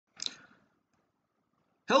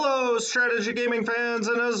Hello, Strategy Gaming fans,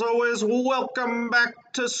 and as always, welcome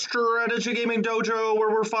back to Strategy Gaming Dojo, where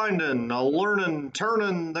we're finding, learning,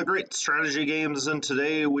 turning the great strategy games. And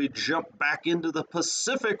today we jump back into the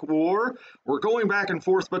Pacific War. We're going back and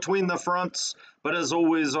forth between the fronts, but as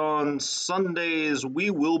always on Sundays, we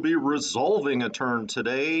will be resolving a turn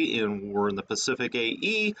today in War in the Pacific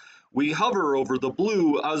AE. We hover over the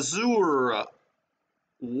blue, azure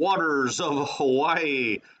waters of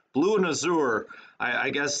Hawaii. Blue and azure. I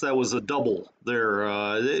guess that was a double there.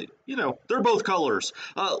 They're both colors.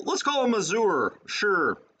 Let's call them azure.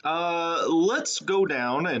 Sure. Let's go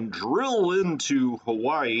down and drill into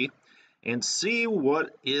Hawaii and see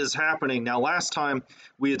what is happening. Now, last time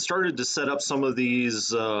we had started to set up some of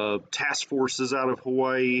these task forces out of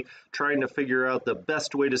Hawaii, trying to figure out the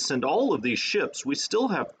best way to send all of these ships. We still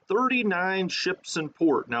have 39 ships in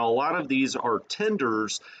port. Now, a lot of these are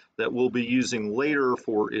tenders that we'll be using later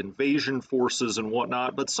for invasion forces and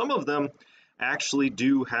whatnot, but some of them actually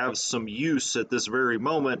do have some use at this very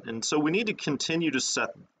moment, and so we need to continue to set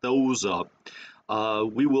those up.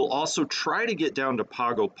 We will also try to get down to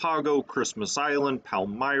Pago Pago, Christmas Island,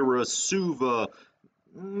 Palmyra, Suva,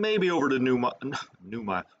 maybe over to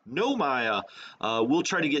Nomaya. We'll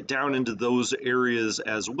try to get down into those areas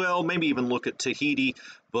as well, maybe even look at Tahiti,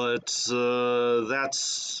 but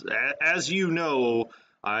that's, as you know,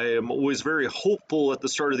 I am always very hopeful at the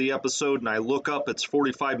start of the episode, and I look up, it's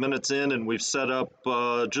 45 minutes in, and we've set up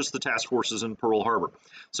just the task forces in Pearl Harbor.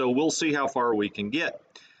 So we'll see how far we can get.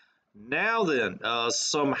 Now then,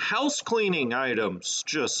 some house cleaning items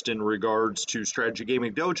just in regards to Strategy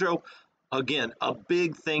Gaming Dojo. Again, a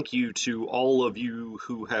big thank you to all of you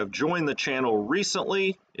who have joined the channel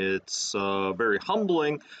recently. It's very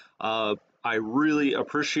humbling. I really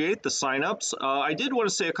appreciate the signups. I did want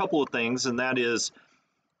to say a couple of things, and that is,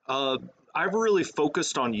 I've really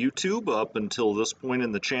focused on YouTube up until this point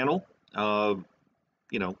in the channel. That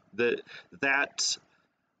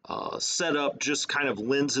setup just kind of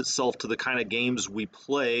lends itself to the kind of games we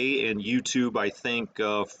play, and YouTube, I think,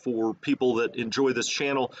 for people that enjoy this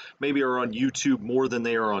channel, maybe are on YouTube more than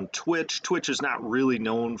they are on Twitch. Twitch is not really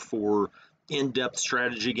known for in-depth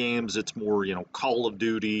strategy games. It's more, Call of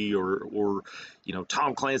Duty or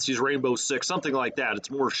Tom Clancy's Rainbow Six, something like that.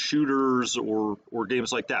 It's more shooters or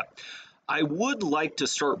games like that. I would like to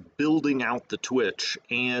start building out the Twitch,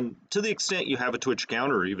 and to the extent you have a Twitch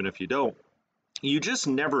account, or even if you don't, you just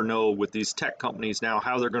never know with these tech companies now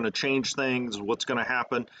how they're going to change things, what's going to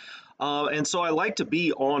happen. And so I like to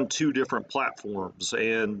be on 2 different platforms.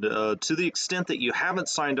 And to the extent that you haven't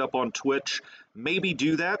signed up on Twitch, maybe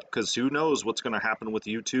do that, because who knows what's going to happen with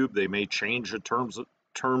YouTube. They may change a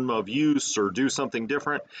term of use or do something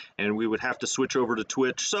different, and we would have to switch over to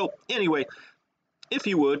Twitch. So anyway, if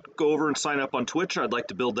you would, go over and sign up on Twitch. I'd like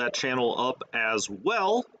to build that channel up as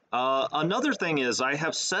well. Another thing is I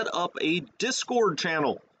have set up a Discord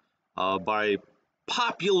channel by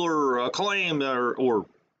popular acclaim, or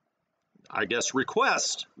I guess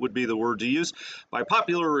request would be the word to use. By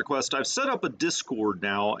popular request, I've set up a Discord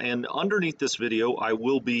now, and underneath this video, I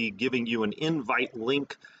will be giving you an invite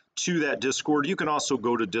link to that Discord. You can also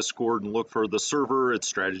go to Discord and look for the server. It's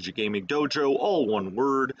Strategy Gaming Dojo, all one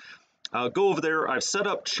word. Go over there. I've set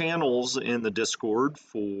up channels in the Discord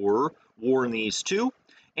for War in the East 2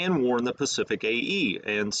 and War in the Pacific AE.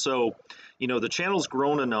 And so, the channel's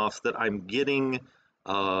grown enough that I'm getting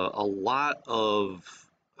a lot of,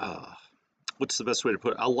 what's the best way to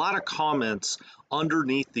put it? A lot of comments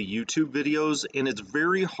underneath the YouTube videos, and it's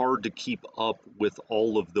very hard to keep up with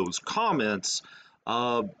all of those comments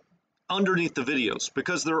underneath the videos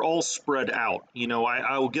because they're all spread out.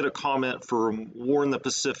 I will get a comment from War in the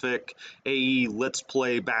Pacific AE Let's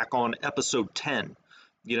Play back on episode 10,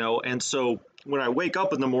 and so when I wake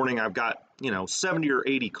up in the morning, I've got, 70 or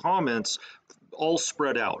 80 comments all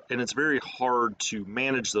spread out, and it's very hard to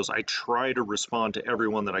manage those. I try to respond to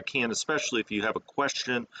everyone that I can, especially if you have a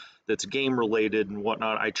question that's game related and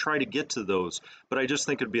whatnot. I try to get to those, but I just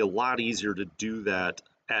think it'd be a lot easier to do that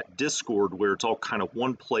at Discord, where it's all kind of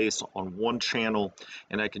one place on one channel,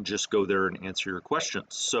 and I can just go there and answer your questions.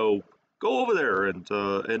 So go over there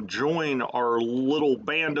and join our little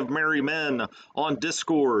band of merry men on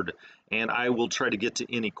Discord, and I will try to get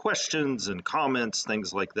to any questions and comments,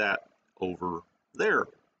 things like that, over there.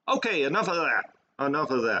 Okay, enough of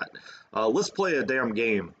that. Let's play a damn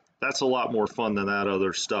game. That's a lot more fun than that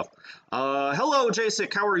other stuff. Hello,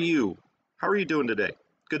 Jacek. How are you? How are you doing today?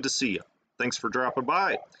 Good to see you. Thanks for dropping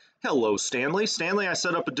by. Hello, Stanley. Stanley, I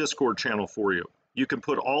set up a Discord channel for you. You can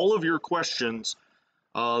put all of your questions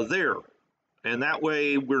there, and that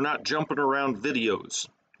way we're not jumping around videos.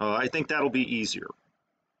 I think that'll be easier.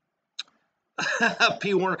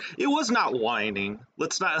 P. Warner, it was not whining.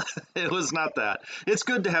 Let's not, it was not that. It's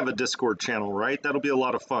good to have a Discord channel, right? That'll be a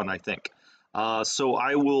lot of fun, I think. So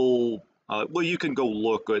I will, well, you can go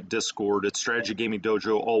look at Discord. It's Strategy Gaming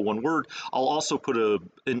Dojo, all one word. I'll also put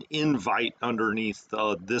an invite underneath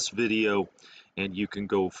this video, and you can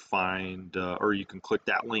go find, or you can click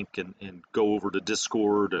that link and go over to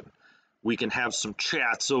Discord, and we can have some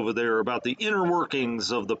chats over there about the inner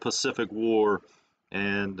workings of the Pacific War.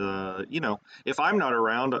 And, you know, if I'm not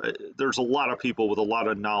around, there's a lot of people with a lot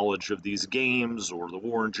of knowledge of these games or the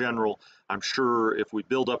war in general. I'm sure if we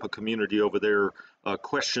build up a community over there,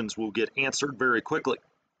 questions will get answered very quickly.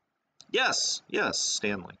 Yes, yes,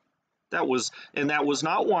 Stanley. And that was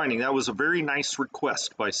not whining. That was a very nice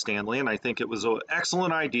request by Stanley, and I think it was an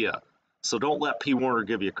excellent idea. So don't let P. Warner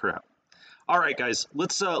give you crap. All right, guys,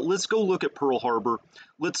 let's go look at Pearl Harbor.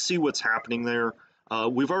 Let's see what's happening there.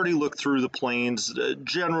 We've already looked through the planes.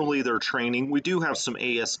 Generally, they're training. We do have some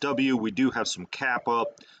ASW. We do have some Kappa,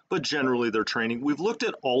 but generally, they're training. We've looked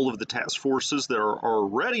at all of the task forces that are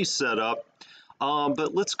already set up,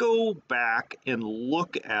 but let's go back and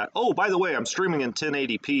look at... Oh, by the way, I'm streaming in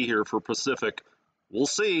 1080p here for Pacific. We'll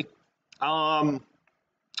see.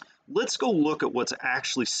 Let's go look at what's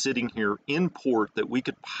actually sitting here in port that we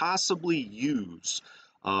could possibly use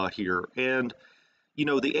here. And you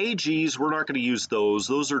know, the AGs, we're not going to use those.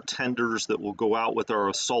 Those are tenders that will go out with our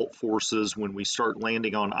assault forces when we start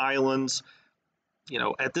landing on islands. You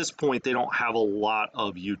know, at this point, they don't have a lot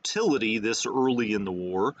of utility this early in the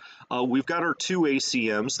war. We've got our 2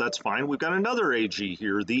 ACMs. That's fine. We've got another AG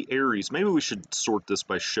here, the Ares. Maybe we should sort this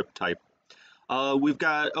by ship type. We've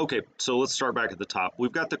got, okay, so let's start back at the top.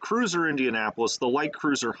 We've got the cruiser Indianapolis, the light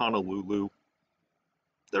cruiser Honolulu.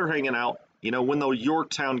 They're hanging out. You know, when the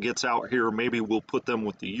Yorktown gets out here, maybe we'll put them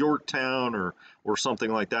with the Yorktown or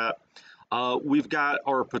something like that. We've got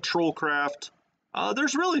our patrol craft.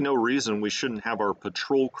 There's really no reason we shouldn't have our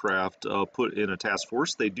patrol craft put in a task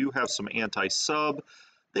force. They do have some anti-sub.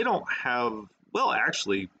 They don't have, well,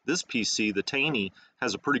 actually, this PC, the Taney,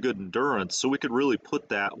 has a pretty good endurance, so we could really put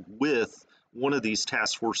that with one of these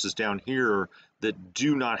task forces down here that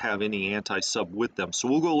do not have any anti-sub with them. So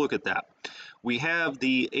we'll go look at that. We have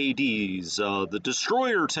the ADs, the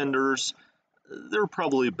destroyer tenders. They're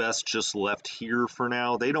probably best just left here for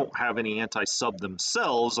now. They don't have any anti-sub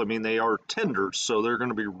themselves. I mean, they are tenders, so they're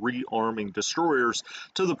going to be rearming destroyers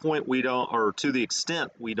to the point we don't, or to the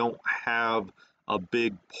extent we don't have a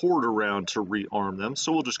big port around to rearm them.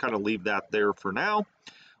 So we'll just kind of leave that there for now.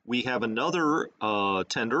 We have another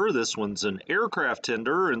tender. This one's an aircraft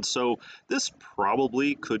tender, and so this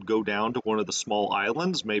probably could go down to one of the small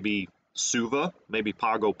islands, maybe Suva, maybe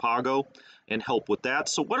Pago Pago, and help with that.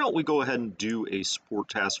 So why don't we go ahead and do a support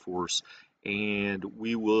task force, and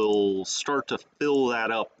we will start to fill that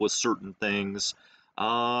up with certain things.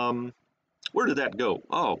 Where did that go?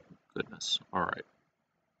 Oh, goodness. All right.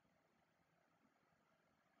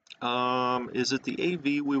 Is it the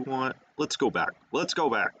AV we want? Let's go back. Let's go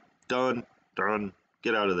back. Done. Done.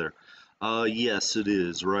 Get out of there. Yes, it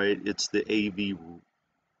is, right? It's the AV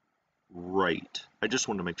right. I just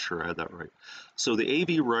wanted to make sure I had that right. So the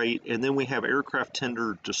AV right, and then we have aircraft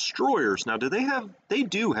tender destroyers. Now, they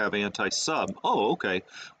do have anti-sub. Oh, okay.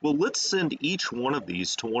 Well, let's send each one of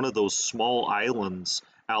these to one of those small islands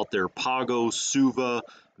out there. Pago, Suva,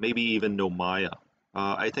 maybe even Nomaya.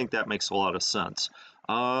 I think that makes a lot of sense.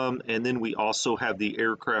 And then we also have the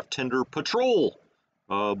aircraft tender patrol.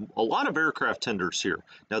 A lot of aircraft tenders here.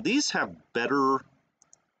 Now these have better,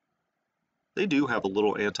 they do have a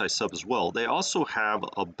little anti-sub as well. They also have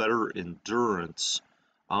a better endurance.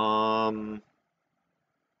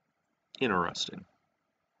 Interesting.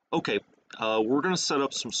 Okay, we're going to set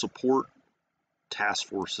up some support task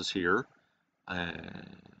forces here.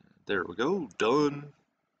 There we go, done.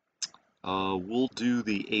 We'll do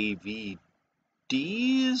the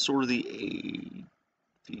AVDs or the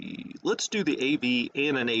let's do the AV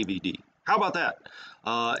and an AVD. How about that?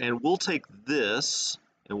 And we'll take this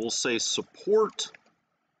and we'll say support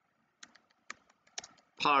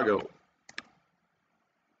Pago.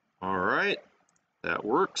 All right, that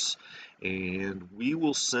works. And we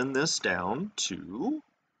will send this down to,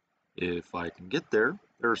 if I can get there,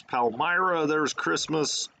 there's Palmyra, there's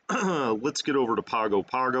Christmas. Let's get over to Pago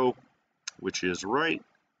Pago, which is right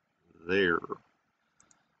there.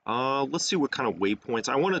 Let's see what kind of waypoints.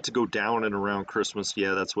 I want it to go down and around Christmas.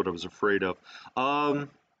 Yeah, that's what I was afraid of.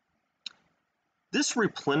 This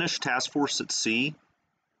replenish task force at sea.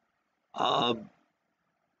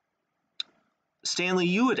 Stanley,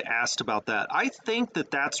 you had asked about that. I think that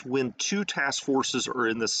that's when two task forces are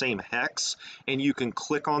in the same hex, and you can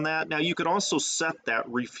click on that. Now, you can also set that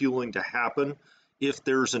refueling to happen if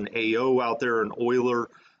there's an AO out there, an oiler.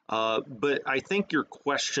 But I think your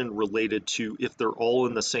question related to if they're all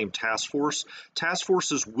in the same task force. Task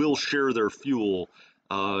forces will share their fuel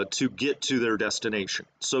to get to their destination.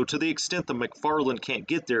 So, to the extent the McFarland can't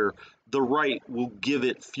get there, the right will give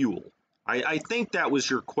it fuel. I think that was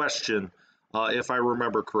your question, if I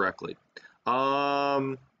remember correctly.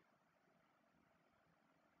 Um,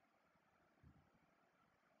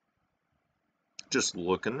 just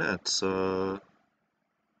looking at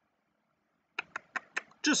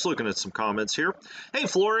just looking at some comments here. Hey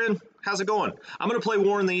Florian, how's it going? I'm going to play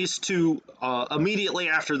War in the East 2 immediately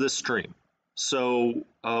after this stream. So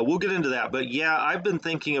we'll get into that. But yeah, I've been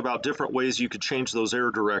thinking about different ways you could change those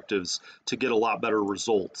air directives to get a lot better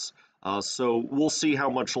results. So we'll see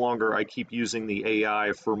how much longer I keep using the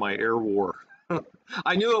AI for my air war.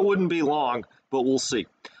 I knew it wouldn't be long, but we'll see.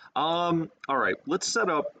 All right, let's set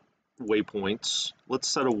up waypoints. Let's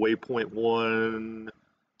set a waypoint 1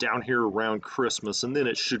 down here around Christmas, and then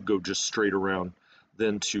it should go just straight around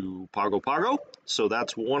then to Pago Pago. So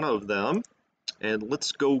that's one of them. And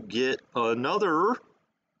let's go get another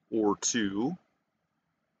or two.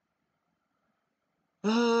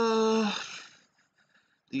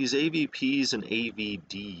 These AVPs and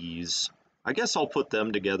AVDs. I guess I'll put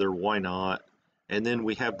them together. Why not? And then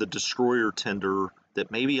we have the destroyer tender that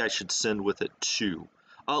maybe I should send with it too.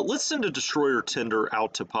 Let's send a destroyer tender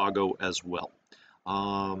out to Pago as well.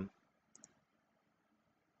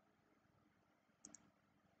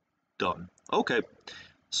 Done. Okay.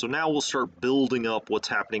 So now we'll start building up what's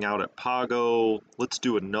happening out at Pago. Let's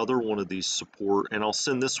do another one of these support, and I'll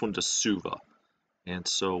send this one to Suva. And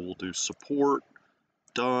so we'll do support,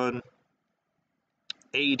 done,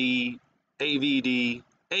 AD, AVD,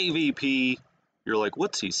 AVP. You're like,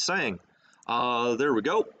 what's he saying? There we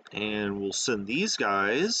go. And we'll send these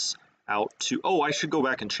guys out to, oh, I should go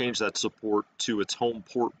back and change that support to its home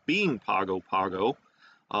port being Pago Pago.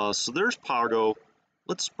 So there's Pago.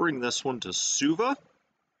 Let's bring this one to Suva.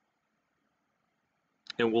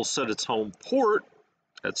 And we'll set its home port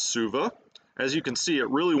at Suva. As you can see, it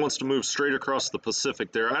really wants to move straight across the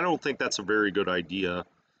Pacific there. I don't think that's a very good idea.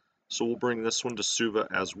 So we'll bring this one to Suva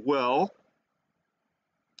as well.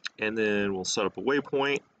 And then we'll set up a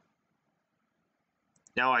waypoint.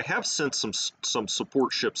 Now I have sent some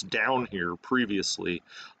support ships down here previously.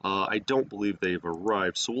 I don't believe they've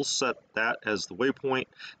arrived. So we'll set that as the waypoint.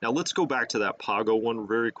 Now let's go back to that Pago one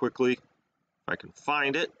very quickly. If I can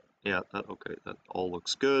find it. Yeah, okay, that all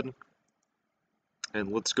looks good.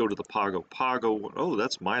 And let's go to the Pago Pago one. Oh,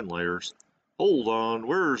 that's mine layers. Hold on,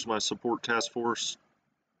 where's my support task force?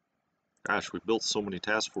 Gosh, we built so many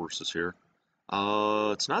task forces here.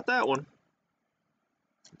 It's not that one.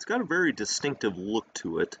 It's got a very distinctive look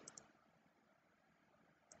to it.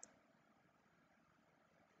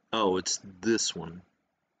 Oh, it's this one.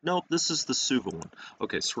 Nope, this is the Suva one.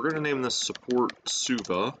 Okay, so we're going to name this support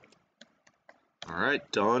Suva. All right,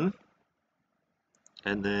 done.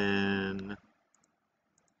 And then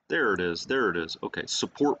there it is. There it is. Okay,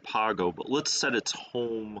 support Pago, but let's set its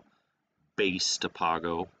home base to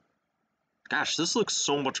Pago. Gosh, this looks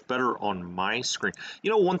so much better on my screen. You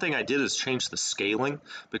know, one thing I did is change the scaling,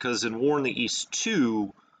 because in War in the East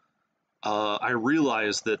 2, I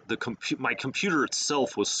realized that my computer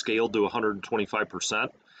itself was scaled to 125%.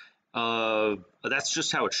 That's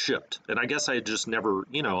just how it shipped. And I guess I just never,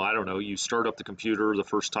 you know, I don't know, you start up the computer the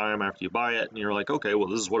first time after you buy it, and you're like, okay, well,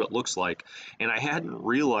 this is what it looks like. And I hadn't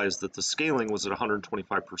realized that the scaling was at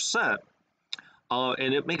 125%.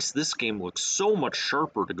 And it makes this game look so much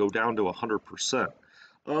sharper to go down to 100%.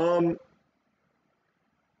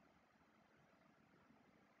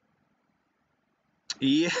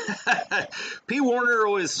 Yeah, P. Warner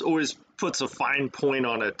always puts a fine point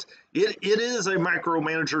on it. It is a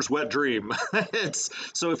micromanager's wet dream. It's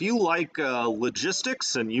so if you like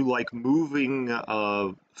logistics and you like moving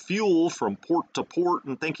fuel from port to port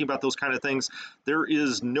and thinking about those kind of things, there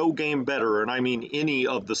is no game better. And I mean any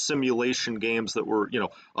of the simulation games that were, you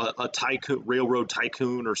know, a tycoon, railroad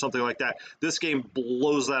tycoon or something like that. This game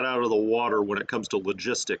blows that out of the water when it comes to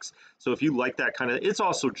logistics. So if you like that kind of, it's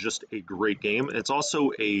also just a great game. It's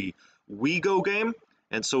also a WeGo game.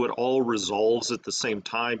 And so it all resolves at the same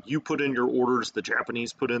time. You put in your orders, the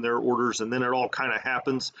Japanese put in their orders, and then it all kind of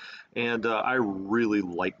happens. And I really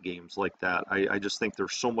like games like that. I just think they're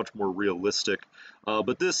so much more realistic.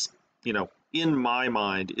 But this, you know, in my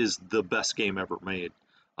mind, is the best game ever made.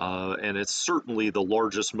 And it's certainly the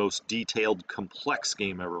largest, most detailed, complex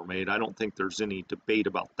game ever made. I don't think there's any debate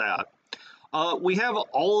about that. We have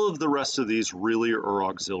all of the rest of these really are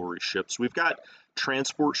auxiliary ships. We've got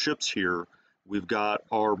transport ships here. We've got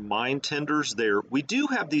our mine tenders there. We do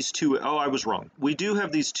have these two, oh, I was wrong. We do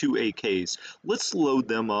have these two AKs. Let's load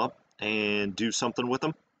them up and do something with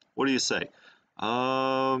them. What do you say?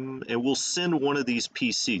 And we'll send one of these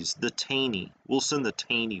PCs, the Taney. We'll send the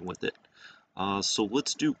Taney with it. So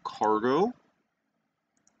let's do cargo.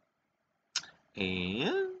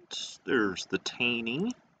 And there's the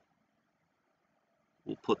Taney.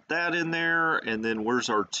 We'll put that in there, and then where's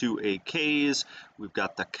our two AKs? We've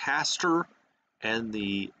got the Castor and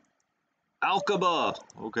the Alcaba.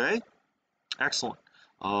 Okay, excellent.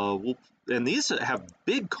 And these have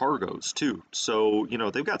big cargoes too. So, you know,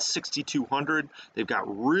 they've got 6,200. They've got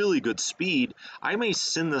really good speed. I may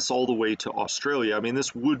send this all the way to Australia. I mean,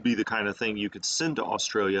 this would be the kind of thing you could send to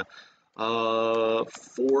Australia. For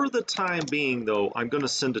the time being, though, I'm going to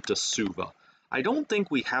send it to Suva. I don't think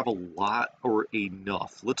we have a lot or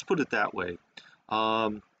enough. Let's put it that way.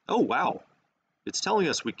 Oh, wow. It's telling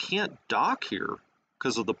us we can't dock here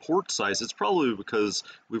because of the port size. It's probably because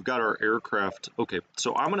we've got our aircraft. Okay,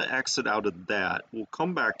 so I'm going to exit out of that. We'll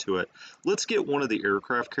come back to it. Let's get one of the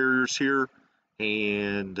aircraft carriers here.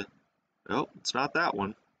 And, oh, it's not that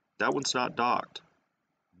one. That one's not docked.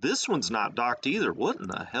 This one's not docked either. What in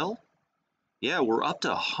the hell? Yeah, we're up to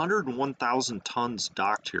 101,000 tons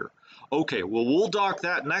docked here. Okay, well, we'll dock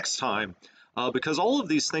that next time because all of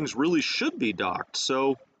these things really should be docked.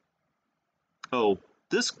 So, oh,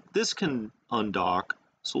 this can undock.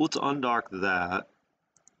 So let's undock that.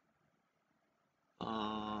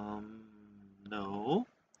 No.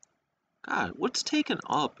 God, what's taken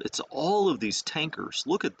up? It's all of these tankers.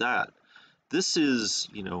 Look at that. This is,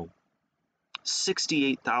 you know,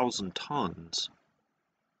 68,000 tons.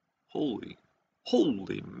 Holy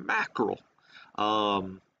mackerel.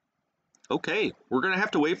 Okay, we're going to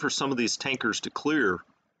have to wait for some of these tankers to clear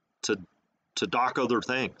to dock other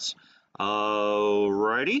things.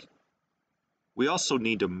 Alrighty. We also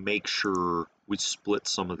need to make sure we split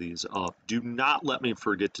some of these up. Do not let me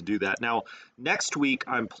forget to do that. Now, next week,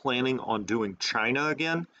 I'm planning on doing China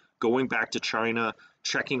again, going back to China,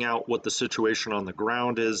 checking out what the situation on the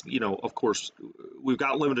ground is. You know, of course, we've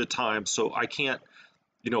got limited time, so I can't,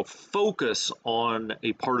 you know, focus on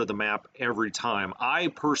a part of the map every time. I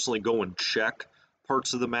personally go and check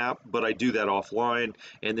parts of the map, but I do that offline,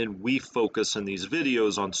 and then we focus in these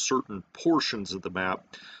videos on certain portions of the map.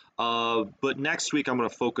 But next week I'm going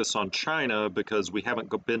to focus on China because we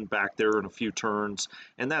haven't been back there in a few turns,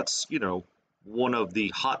 and that's, you know, one of the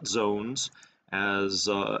hot zones as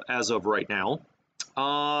of right now.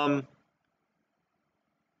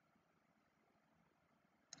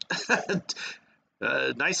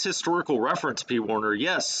 Nice historical reference, P. Warner.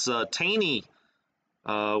 Yes, Taney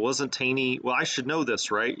wasn't Taney. Well, I should know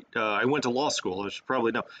this, right? I went to law school. I should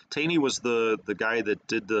probably know. Taney was the guy that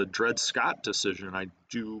did the Dred Scott decision, I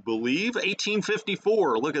do believe.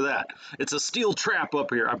 1854. Look at that. It's a steel trap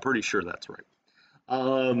up here. I'm pretty sure that's right.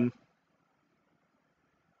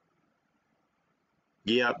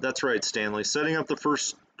 Yeah, that's right, Stanley. Setting up the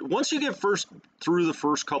first, once you get through the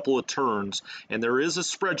first couple of turns, and there is a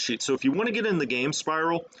spreadsheet. So if you want to get in the game,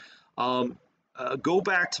 Spiral, go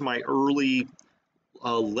back to my early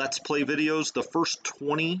Let's Play videos. The first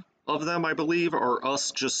 20 of them, I believe, are us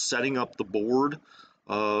just setting up the board.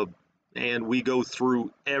 And we go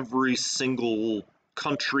through every single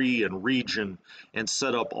country and region and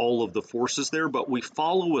set up all of the forces there. But we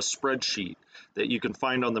follow a spreadsheet that you can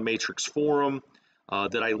find on the Matrix forum.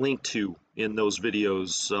 That I link to in those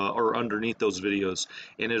videos or underneath those videos,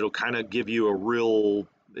 and it'll kind of give you a real,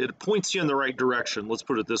 it points you in the right direction. Let's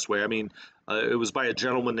put it this way. I mean, it was by a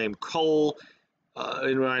gentleman named Cole,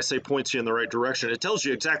 and when I say points you in the right direction, it tells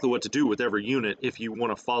you exactly what to do with every unit if you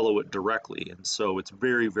want to follow it directly. And so it's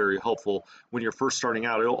very, very helpful when you're first starting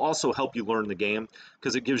out. It'll also help you learn the game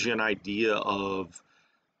because it gives you an idea of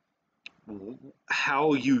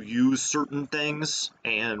how you use certain things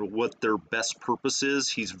and what their best purpose is.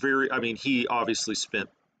 He's very, I mean, he obviously spent,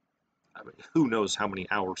 I mean, who knows how many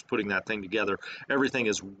hours putting that thing together. Everything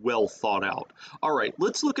is well thought out. All right,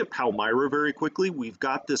 let's look at Palmyra very quickly. We've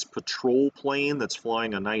got this patrol plane that's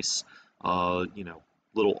flying a nice, you know,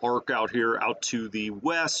 little arc out here out to the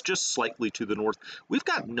west, just slightly to the north. We've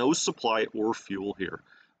got no supply or fuel here.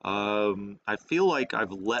 I feel like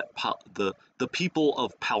I've let the people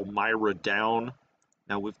of Palmyra down.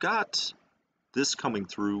 Now we've got this coming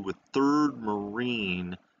through with 3rd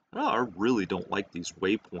Marine. Oh, I really don't like these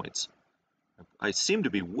waypoints. I seem to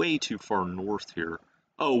be way too far north here.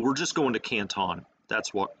 Oh, we're just going to Canton.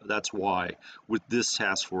 That's why with this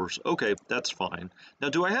task force. Okay, that's fine. Now,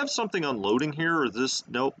 do I have something unloading here, or this?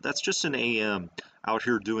 Nope, that's just an AM out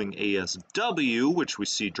here doing ASW, which we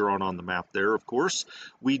see drawn on the map there, of course.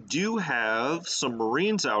 We do have some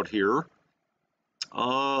Marines out here.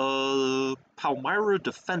 Palmyra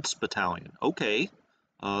Defense Battalion. Okay.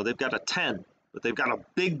 They've got a 10, but they've got a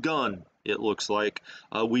big gun, it looks like.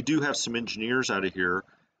 We do have some engineers out of here,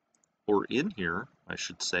 or in here, I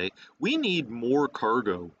should say. We need more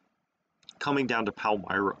cargo coming down to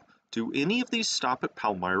Palmyra. Do any of these stop at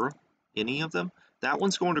Palmyra? Any of them? That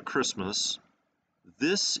one's going to Christmas.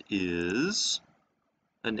 This is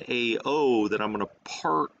an AO that I'm going to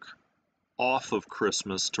park off of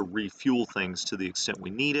Christmas to refuel things to the extent we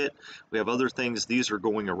need it. We have other things. These are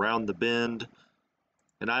going around the bend,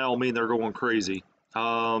 and I don't mean they're going crazy.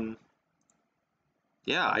 Yeah,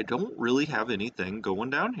 I don't really have anything going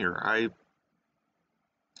down here. I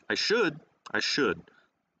should.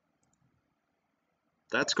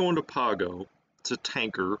 That's going to Pago. It's a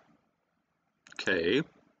tanker. Okay.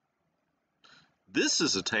 This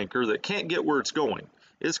is a tanker that can't get where it's going.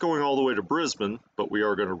 It's going all the way to Brisbane, but we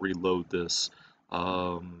are going to reload this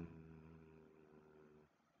at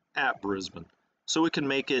Brisbane. So we can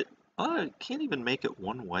make it, it can't even make it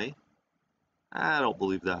one way. I don't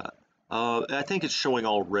believe that. I think it's showing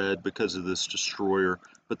all red because of this destroyer,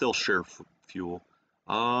 but they'll share fuel.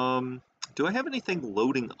 Do I have anything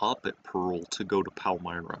loading up at Pearl to go to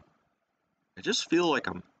Palmyra? I just feel like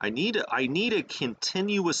I need a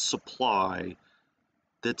continuous supply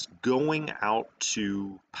that's going out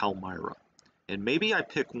to Palmyra. And maybe I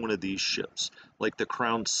pick one of these ships, like the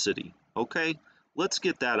Crown City. Okay, let's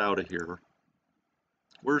get that out of here.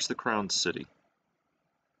 Where's the Crown City?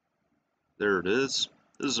 There it is.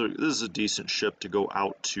 This is a decent ship to go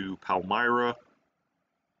out to Palmyra.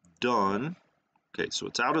 Done. Okay, so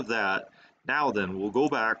it's out of that. Now then, we'll go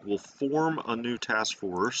back. We'll form a new task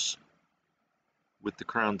force with the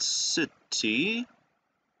Crown City.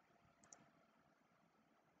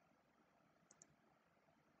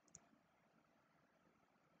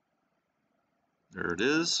 There it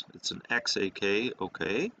is. It's an XAK.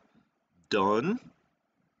 Okay. Done.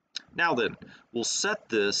 Now then, we'll set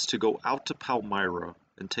this to go out to Palmyra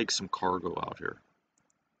and take some cargo out here.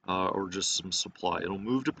 Or just some supply. It'll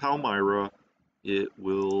move to Palmyra. It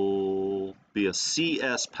will be a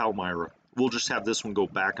CS Palmyra. We'll just have this one go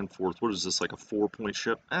back and forth. What is this, like a 4-point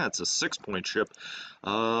ship? It's a 6-point ship.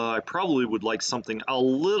 I probably would like something a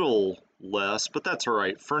little less, but that's all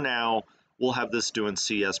right. For now, we'll have this doing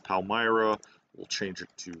CS Palmyra. We'll change it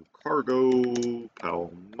to cargo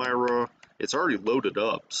Palmyra. It's already loaded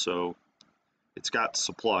up, so it's got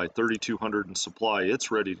supply, 3,200 in supply.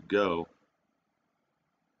 It's ready to go.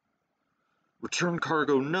 Return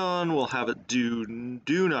cargo none. We'll have it do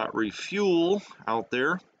not refuel out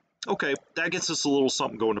there. Okay, that gets us a little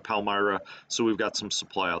something going to Palmyra, so we've got some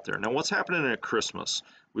supply out there. Now, what's happening at Christmas?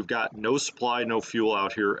 We've got no supply, no fuel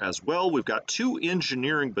out here as well. We've got 2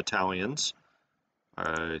 engineering battalions.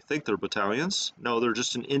 I think they're battalions. No, they're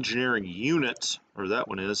just an engineering unit, or that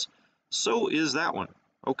one is. So is that one.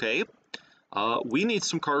 Okay. We need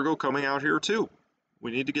some cargo coming out here too.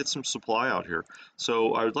 We need to get some supply out here.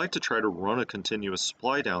 So I would like to try to run a continuous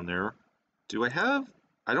supply down there. Do I have...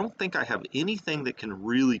 I don't think I have anything that can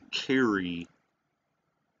really carry...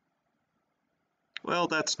 Well,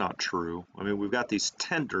 that's not true. I mean, we've got these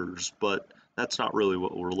tenders, but that's not really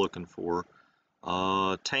what we're looking for.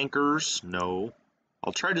 Tankers, no.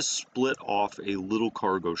 I'll try to split off a little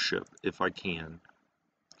cargo ship if I can.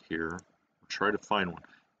 Here, I'll try to find one.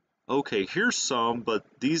 Okay, here's some, but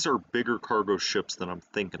these are bigger cargo ships than I'm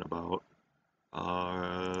thinking about.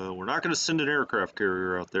 We're not going to send an aircraft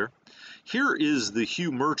carrier out there. Here is the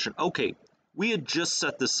Hugh Merchant. Okay, we had just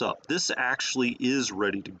set this up. This actually is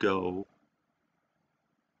ready to go.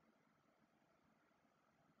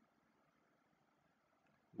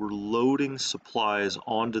 We're loading supplies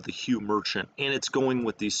onto the Hugh Merchant, and it's going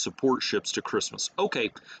with these support ships to Christmas. Okay,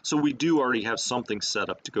 so we do already have something set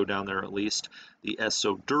up to go down there at least. The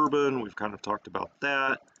SO Durban, we've kind of talked about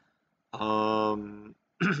that. 2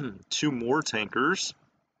 more tankers.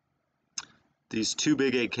 These 2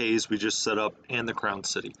 big AKs we just set up, and the Crown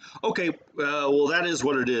City. Okay, well, that is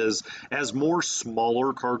what it is. As more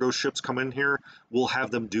smaller cargo ships come in here, we'll have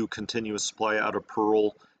them do continuous supply out of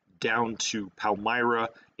Pearl down to Palmyra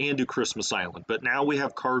and to Christmas Island. But now we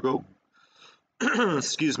have cargo,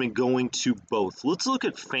 excuse me, going to both. Let's look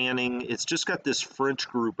at Fanning. It's just got this French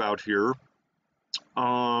group out here.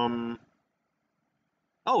 Oh,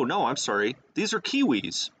 no, I'm sorry. These are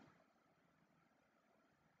Kiwis.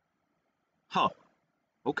 Huh.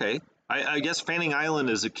 Okay. I guess Fanning Island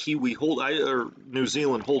is a Kiwi or New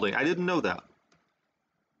Zealand holding. I didn't know that.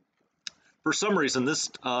 For some reason,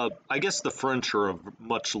 this, I guess the French are a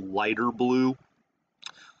much lighter blue.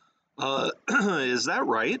 Is that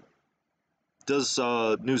right? Does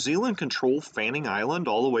New Zealand control Fanning Island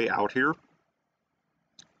all the way out here?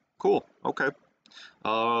 Cool, okay.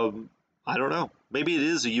 I don't know. Maybe it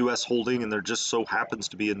is a U.S. holding and there just so happens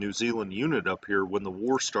to be a New Zealand unit up here when the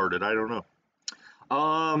war started. I don't know.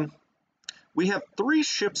 We have 3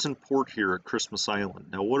 ships in port here at Christmas Island.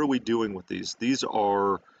 Now, what are we doing with these? These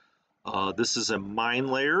are, this is a mine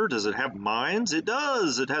layer. Does it have mines? It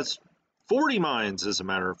does. It has 40 mines, as a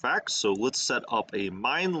matter of fact. So let's set up a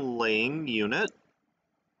mine laying unit,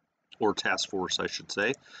 or task force, I should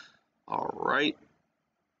say. All right.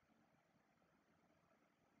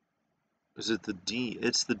 Is it the D?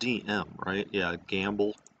 It's the DM, right? Yeah,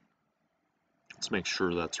 gamble. Let's make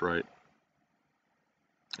sure that's right.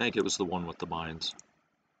 I think it was the one with the mines.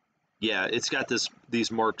 Yeah, it's got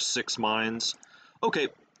these Mark 6 mines. Okay,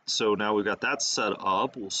 so now we've got that set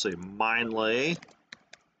up. We'll say mine lay.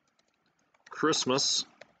 Christmas.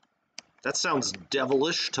 That sounds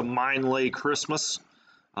devilish, to mine lay Christmas.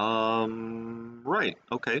 Right,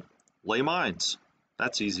 okay. Lay mines.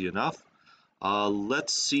 That's easy enough.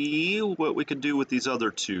 Let's see what we can do with these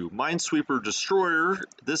other 2. Minesweeper Destroyer.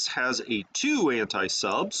 This has a 2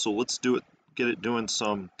 anti-sub, so let's do it. Get it doing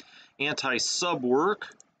some anti-sub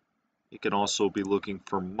work. You can also be looking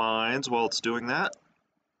for mines while it's doing that.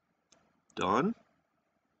 Done.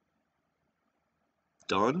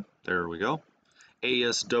 Done. There we go.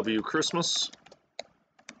 ASW Christmas.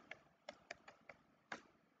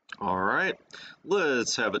 All right.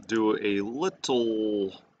 Let's have it do a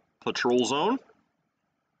little patrol zone.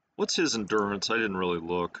 What's his endurance? I didn't really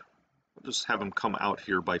look. I'll just have him come out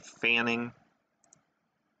here by Fanning.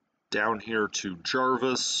 Down here to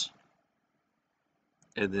Jarvis.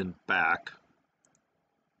 And then back.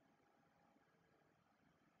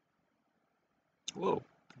 Whoa.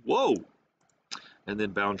 Whoa! And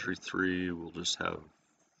then boundary 3, we'll just have,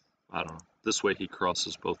 I don't know. This way he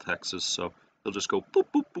crosses both hexes, so he'll just go boop,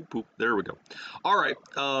 boop, boop, boop. There we go. All right,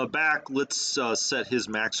 back. Let's set his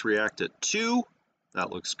max react at 2. That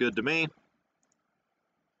looks good to me.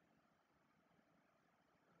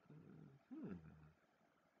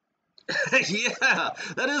 Yeah,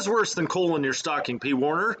 that is worse than coal in your stocking, P.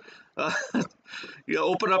 Warner. You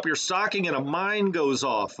open up your stocking and a mine goes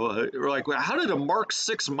off. You're like, well, how did a Mark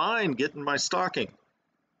 6 mine get in my stocking?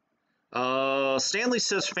 Stanley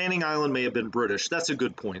says Fanning Island may have been British. That's a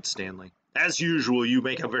good point, Stanley. As usual, you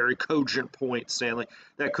make a very cogent point, Stanley.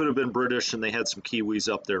 That could have been British, and they had some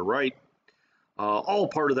Kiwis up there, right? All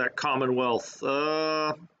part of that Commonwealth.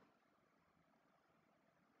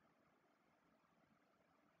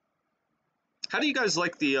 How do you guys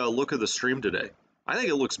like the look of the stream today? I think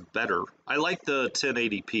it looks better. I like the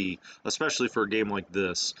 1080p, especially for a game like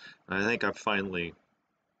this. And I think I've finally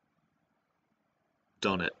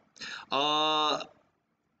done it.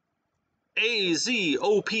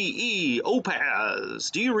 AZOPE,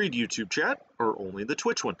 Opaz. Do you read YouTube chat or only the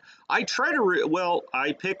Twitch one? I try to well,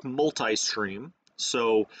 I pick multi-stream,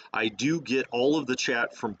 so I do get all of the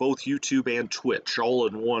chat from both YouTube and Twitch all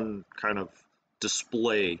in one kind of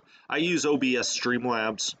display. I use OBS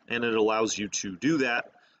Streamlabs, and it allows you to do that,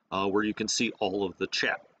 where you can see all of the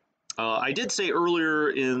chat. I did say earlier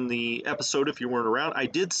in the episode, if you weren't around, I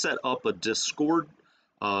did set up a Discord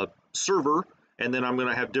server, and then I'm going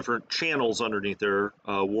to have different channels underneath there.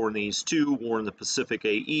 Warn these 2, Warn the Pacific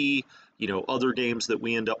AE, you know, other games that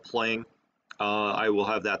we end up playing. I will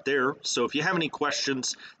have that there. So if you have any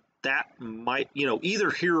questions, that might, you know, either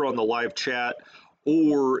here on the live chat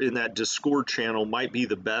or in that Discord channel might be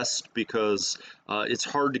the best, because it's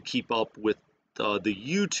hard to keep up with the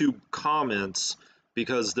YouTube comments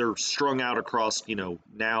because they're strung out across, you know,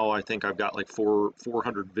 now I think I've got like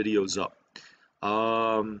 400 videos up.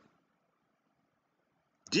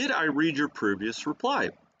 Did I read your previous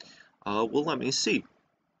reply? Well, let me see.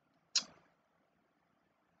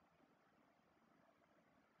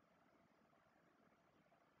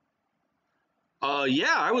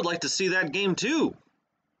 Yeah, I would like to see that game too.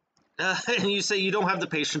 And you say you don't have the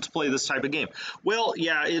patience to play this type of game. Well,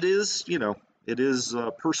 yeah, it is, you know, it is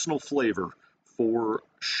personal flavor for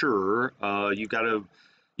sure. You gotta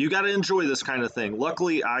enjoy this kind of thing.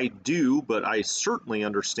 Luckily, I do, but I certainly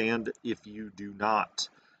understand if you do not.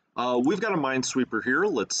 We've got a minesweeper here.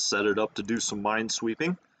 Let's set it up to do some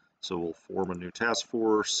minesweeping. So we'll form a new task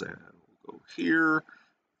force, and we'll go here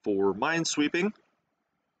for minesweeping.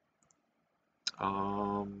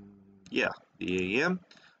 Yeah, the AM.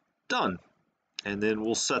 Done. And then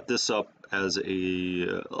we'll set this up as a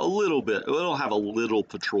little bit. It'll have a little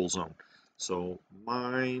patrol zone. So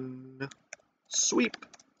mine sweep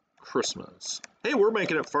Christmas. Hey, we're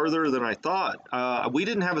making it farther than I thought. We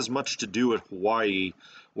didn't have as much to do at Hawaii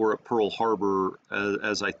or at Pearl Harbor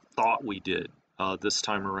as I thought we did this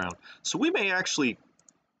time around. So we may actually,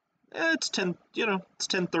 it's 10, it's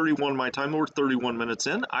 10:31 my time. We're 31 minutes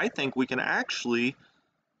in. I think we can actually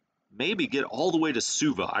maybe get all the way to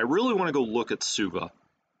Suva. I really want to go look at Suva.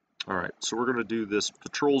 All right, so we're going to do this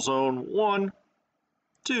patrol zone 1,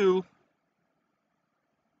 2,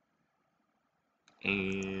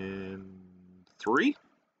 and 3.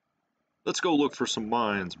 Let's go look for some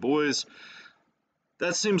mines, boys.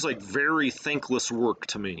 That seems like very thankless work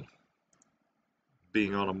to me,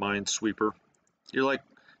 being on a minesweeper. You're like,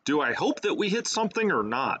 do I hope that we hit something or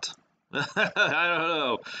not? I don't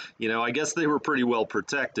know. I guess they were pretty well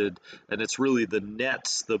protected, and it's really the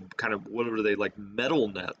nets, the kind of, what were they, like metal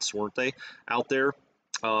nets, weren't they, out there?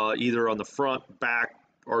 Either on the front, back,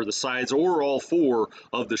 or the sides, or all 4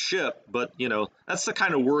 of the ship. But, that's the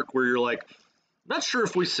kind of work where you're like, not sure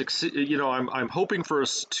if we succeed. I'm hoping for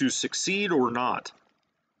us to succeed or not.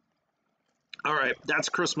 All right, that's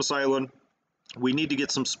Christmas Island. We need to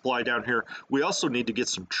get some supply down here. We also need to get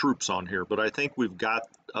some troops on here, but I think we've got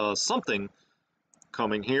something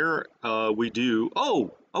coming here. We do.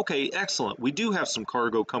 Oh, okay, excellent. We do have some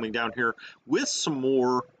cargo coming down here with some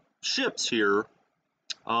more ships here.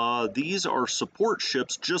 These are support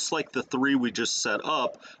ships, just like the 3 we just set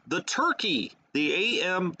up. The Turkey, the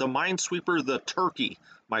AM, the Minesweeper, the Turkey,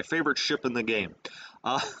 my favorite ship in the game.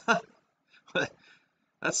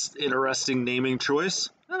 That's interesting naming choice.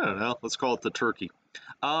 I don't know. Let's call it the Turkey.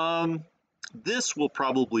 This will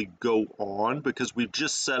probably go on because we've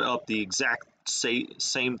just set up the exact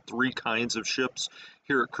same 3 kinds of ships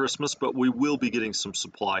here at Christmas, but we will be getting some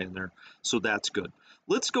supply in there, so that's good.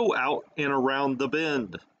 Let's go out and around the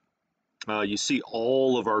bend. You see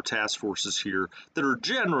all of our task forces here that are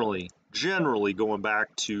generally going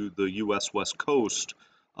back to the U.S. West Coast.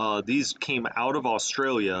 These came out of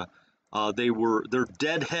Australia. They're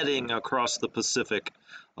deadheading across the Pacific,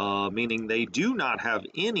 meaning they do not have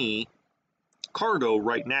any cargo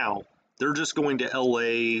right now. They're just going to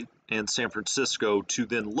LA and San Francisco to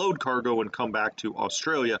then load cargo and come back to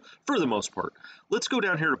Australia for the most part. Let's go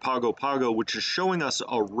down here to Pago Pago, which is showing us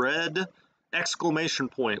a red exclamation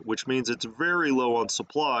point, which means it's very low on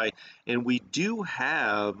supply, and we do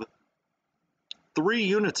have 3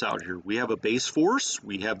 units out here. We have a base force,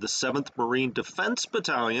 we have the 7th Marine Defense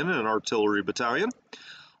Battalion, an artillery battalion,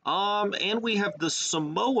 and we have the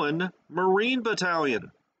Samoan Marine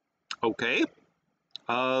Battalion. Okay,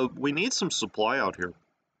 we need some supply out here.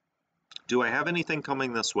 Do I have anything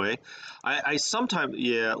coming this way? I sometimes,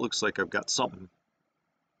 yeah, it looks like I've got something.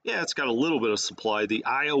 Yeah, it's got a little bit of supply. The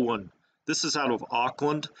Iowan, this is out of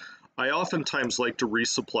Auckland. I oftentimes like to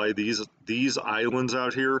resupply these islands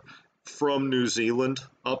out here from New Zealand,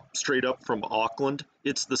 straight up from Auckland.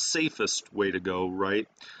 It's the safest way to go, right?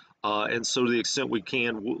 And so to the extent we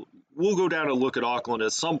can, we'll go down and look at Auckland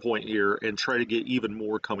at some point here and try to get even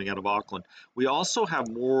more coming out of Auckland. We also have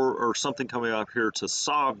more or something coming out here to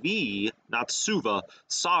Savi, not Suva,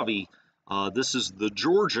 Savi. This is the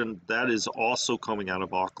Georgian. That is also coming out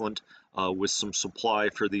of Auckland with some supply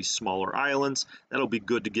for these smaller islands. That'll be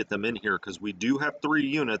good to get them in here because we do have 3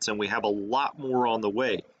 units and we have a lot more on the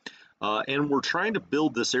way. And we're trying to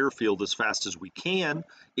build this airfield as fast as we can.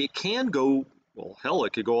 It can go, well, hell,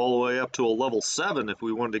 it could go all the way up to a level 7 if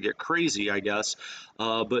we wanted to get crazy, I guess.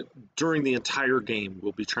 But during the entire game,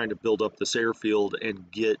 we'll be trying to build up this airfield and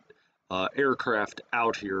get aircraft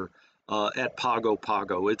out here at Pago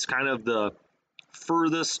Pago. It's kind of the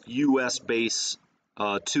furthest U.S. base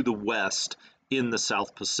to the west in the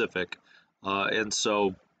South Pacific. And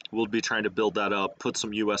so we'll be trying to build that up, put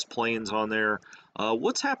some U.S. planes on there.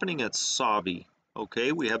 What's happening at Savi?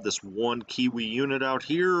 Okay, we have this 1 Kiwi unit out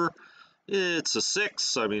here. It's a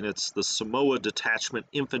 6. I mean, it's the Samoa Detachment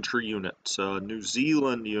Infantry Unit, New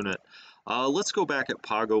Zealand unit. Let's go back at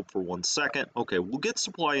Pago for 1 second. Okay, we'll get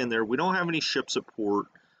supply in there. We don't have any ships at port.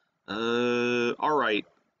 All right,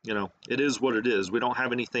 it is what it is. We don't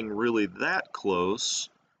have anything really that close.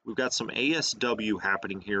 We've got some ASW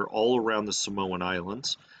happening here all around the Samoan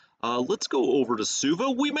Islands. Let's go over to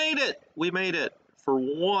Suva. We made it! We made it! For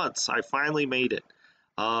once, I finally made it.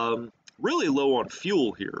 Really low on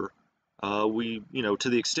fuel here. To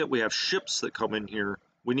the extent we have ships that come in here,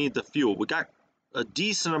 we need the fuel. We got a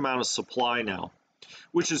decent amount of supply now,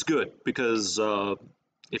 which is good because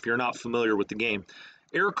if you're not familiar with the game,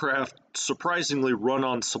 aircraft surprisingly run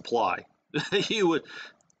on supply.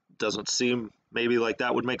 Doesn't seem maybe like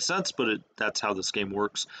that would make sense, but that's how this game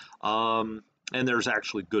works. And there's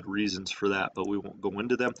actually good reasons for that, but we won't go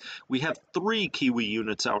into them. We have 3 Kiwi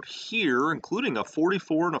units out here, including a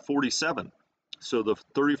 44 and a 47. So the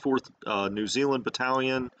 34th New Zealand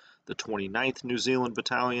Battalion, the 29th New Zealand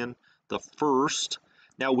Battalion, the 1st.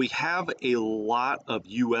 Now we have a lot of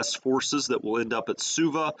U.S. forces that will end up at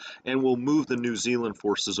Suva, and we'll move the New Zealand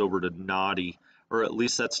forces over to Nadi, or at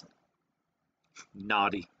least that's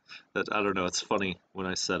Nadi. That, I don't know, it's funny when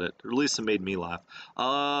I said it, or at least it made me laugh.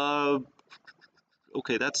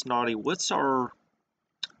 Okay, that's Nadi. What's our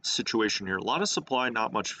situation here? A lot of supply,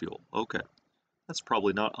 not much fuel. Okay. That's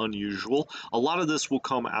probably not unusual. A lot of this will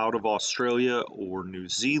come out of Australia or New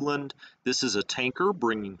Zealand. This is a tanker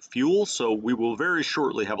bringing fuel, so we will very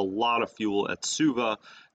shortly have a lot of fuel at Suva